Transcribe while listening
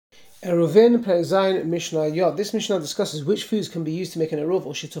Eruvin Perzain Mishnah Yod. This Mishnah discusses which foods can be used to make an eruv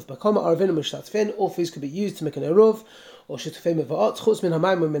or shituf bakoma. Eruvin Mishtatfin. All foods can be used to make an eruv or shitufim mevaot. Chutz min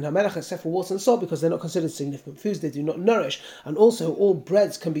hamayim min hamelech, except for water and salt, because they're not considered significant foods. They do not nourish. And also, all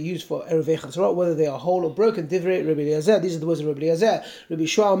breads can be used for eruvei chatzarot, whether they are whole or broken. Divrei Rabbi Eliezer. These are the words of Rabbi Eliezer. Rabbi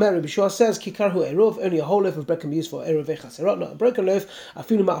Shua Omer. Rabbi Shua says, Kikarhu eruv. Only a whole loaf of bread can be used for eruvei chatzarot, not a broken loaf.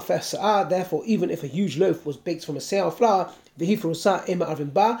 Afilu ma'afeh sa'ah. Therefore, even if a huge loaf was baked from a seah flour,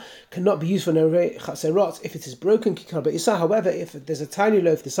 cannot be used for eruvei chatzarot if it is broken. However, if there's a tiny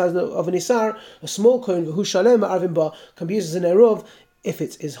loaf the size of an isar, a small coin can be used as an eruv if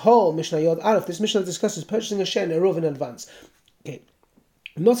it is whole. Mishnah Yod Aleph. This Mishnah discusses purchasing a share in eruv in advance. Okay,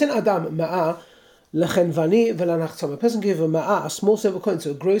 not in Adam ma'ah. A person give a small silver coin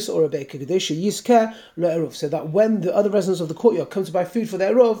to a grocer or a baker, so that when the other residents of the courtyard come to buy food for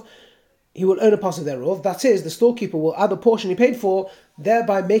their eruv, he will own a part of their eruv. That is, the storekeeper will add the portion he paid for,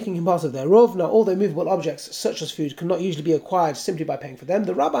 thereby making him part of their eruv. Now, all the movable objects, such as food, cannot usually be acquired simply by paying for them.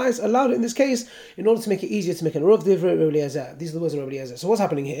 The rabbis allowed it in this case in order to make it easier to make an eruv. These are the words of Rabbi Eliezer. So what's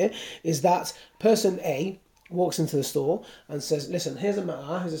happening here is that person A walks into the store and says, listen, here's a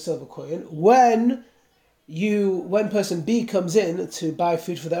ma'ah, here's a silver coin. When person B comes in to buy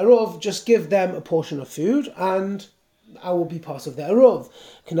food for their eruv, just give them a portion of food and I will be part of their eruv.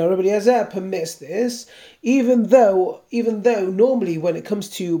 Now Rabbi Eliezer permits this, even though normally when it comes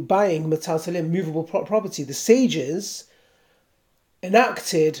to buying metaltalim, movable property, the sages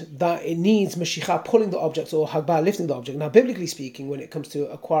enacted that it needs mashicha, pulling the object, or hagbah, lifting the object. Now, biblically speaking, when it comes to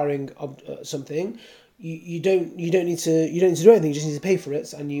acquiring something, you don't need to do anything. You just need to pay for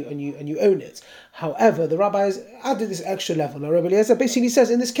it, and you own it. However, the rabbis added this extra level. Now, Rabbi Eliezer basically says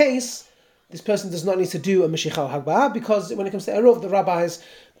in this case, this person does not need to do a mashicha or hagbah, because when it comes to eruv, the rabbis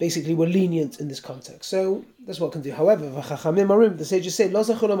basically were lenient in this context. So that's what it can do. However, the sages say,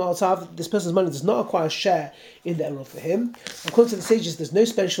 this person's money does not acquire a share in the eruv for him. According to the sages, there's no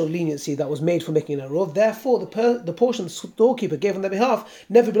special leniency that was made for making an eruv. Therefore, the portion the storekeeper gave on their behalf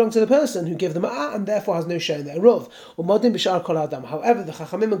never belonged to the person who gave them and therefore has no share in the eruv. However, the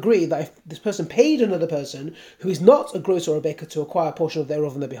chachamim agree that if this person paid another person who is not a grocer or a baker to acquire a portion of their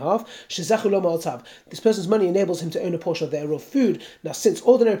eruv on their behalf, this person's money enables him to own a portion of their eruv food. Now, since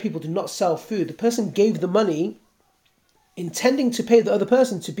ordinary people do not sell food, the person gave the money intending to pay the other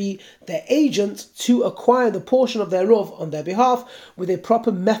person to be their agent to acquire the portion of their eruv on their behalf with a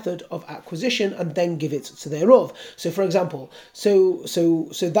proper method of acquisition and then give it to their eruv. So, for example, so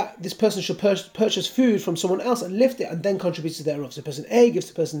that this person should purchase food from someone else and lift it and then contribute to their eruv. So, person A gives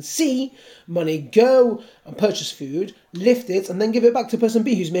to person C money, go and purchase food, lift it, and then give it back to person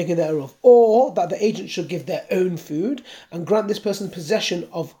B who's making their eruv. Or that the agent should give their own food and grant this person possession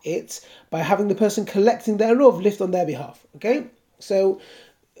of it by having the person collecting their eruv lift on their behalf. Okay, so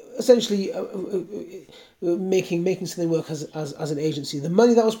essentially making something work as an agency. The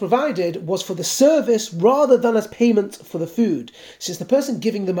money that was provided was for the service rather than as payment for the food. Since the person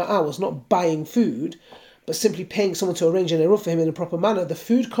giving the ma'ah was not buying food, but simply paying someone to arrange an eruv for him in a proper manner, the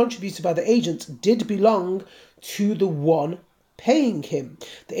food contributed by the agent did belong to the one paying him.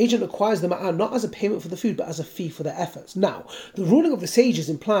 The agent acquires the ma'ah not as a payment for the food, but as a fee for their efforts. Now, the ruling of the sages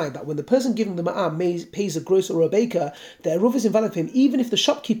implied that when the person giving the ma'ah pays a grocer or a baker, the eruv is invalid for him, even if the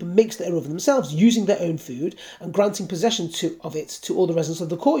shopkeeper makes the eruv themselves, using their own food and granting possession of it to all the residents of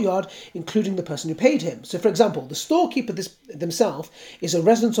the courtyard, including the person who paid him. So, for example, the storekeeper themselves is a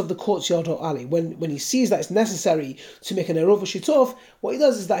resident of the courtyard or alley. When he sees that it's necessary to make an eruv or shituf, what he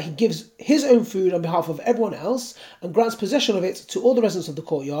does is that he gives his own food on behalf of everyone else and grants possession of it to all the residents of the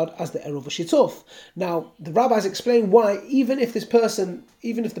courtyard as the eruv shituf. Now, the rabbis explain why, even if the person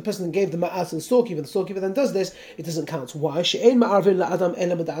gave the ma'ah to the storekeeper then does this, it doesn't count. Why? This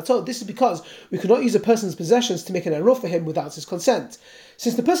is because we cannot use a person's possessions to make an eruv for him without his consent.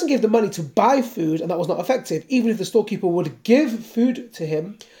 Since the person gave the money to buy food and that was not effective, even if the storekeeper would give food to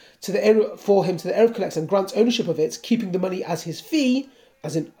him, to the eruv collector and grant ownership of it, keeping the money as his fee,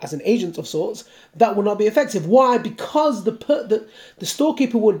 as an agent of sorts, that will not be effective. Why? Because the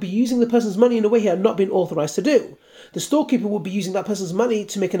storekeeper would be using the person's money in a way he had not been authorized to do. The storekeeper would be using that person's money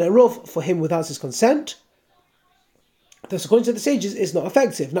to make an eruv for him without his consent. Thus, according to the sages, it's not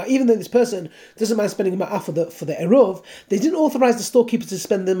effective. Now, even though this person doesn't mind spending ma'ah for the eruv, they didn't authorize the storekeeper to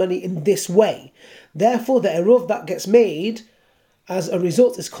spend the money in this way. Therefore, the eruv that gets made as a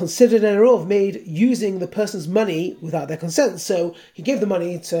result is considered an eruv made using the person's money without their consent. So he gave the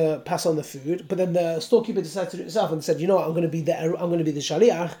money to pass on the food, but then the storekeeper decided to do it himself and said, you know what, I'm going to be the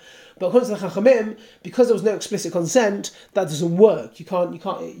shaliach, But according to the Chachamim, because there was no explicit consent, that doesn't work. You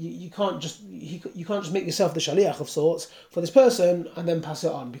can't just make yourself the shaliach of sorts for this person and then pass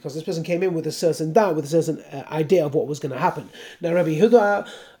it on, because this person came in with a certain doubt, with a certain idea of what was going to happen. Now, Rabbi Yehuda,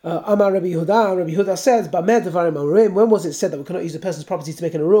 Amar Rabbi Yehuda says, when was it said that we cannot use a person's property to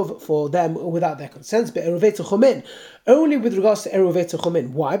make an eruv for them without their consent? But eruv techumin, only with regards to eruv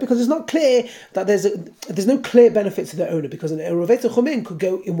techumin. Why? Because it's not clear that there's no clear benefit to the owner, because an eruv techumin could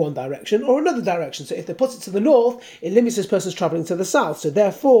go in one direction or another direction. So if they put it to the north, it limits this person's traveling to the south. So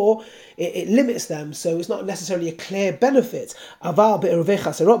therefore, it limits them. So it's not necessarily a clear benefit. Aval be'eruvei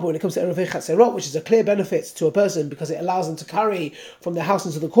chaserot, but when it comes to eruvei chaserot, which is a clear benefit to a person because it allows them to carry from their house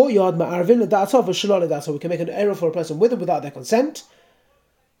into the courtyard, ma'arvin l'da'atov v'shelo l'da'atov, we can make an eruv for a person with or without their consent.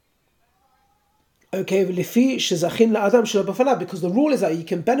 Okay, because the rule is that you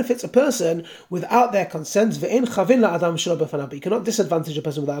can benefit a person without their consent, but you cannot disadvantage a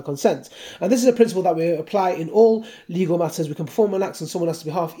person without consent. And this is a principle that we apply in all legal matters. We can perform an act on someone else's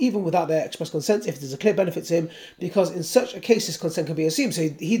behalf even without their express consent if there's a clear benefit to him, because in such a case his consent can be assumed. So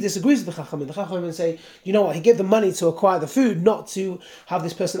he disagrees with the Chachamim. The Chachamim say, you know what, he gave the money to acquire the food, not to have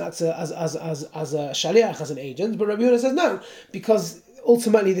this person act as a shaliach, as an agent. But Rabbi Yehuda says no, because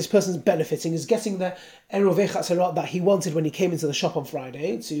ultimately this person's benefiting, is getting the eruvei chaserot that he wanted when he came into the shop on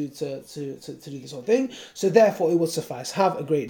Friday to do this whole thing. So therefore it would suffice. Have a great day.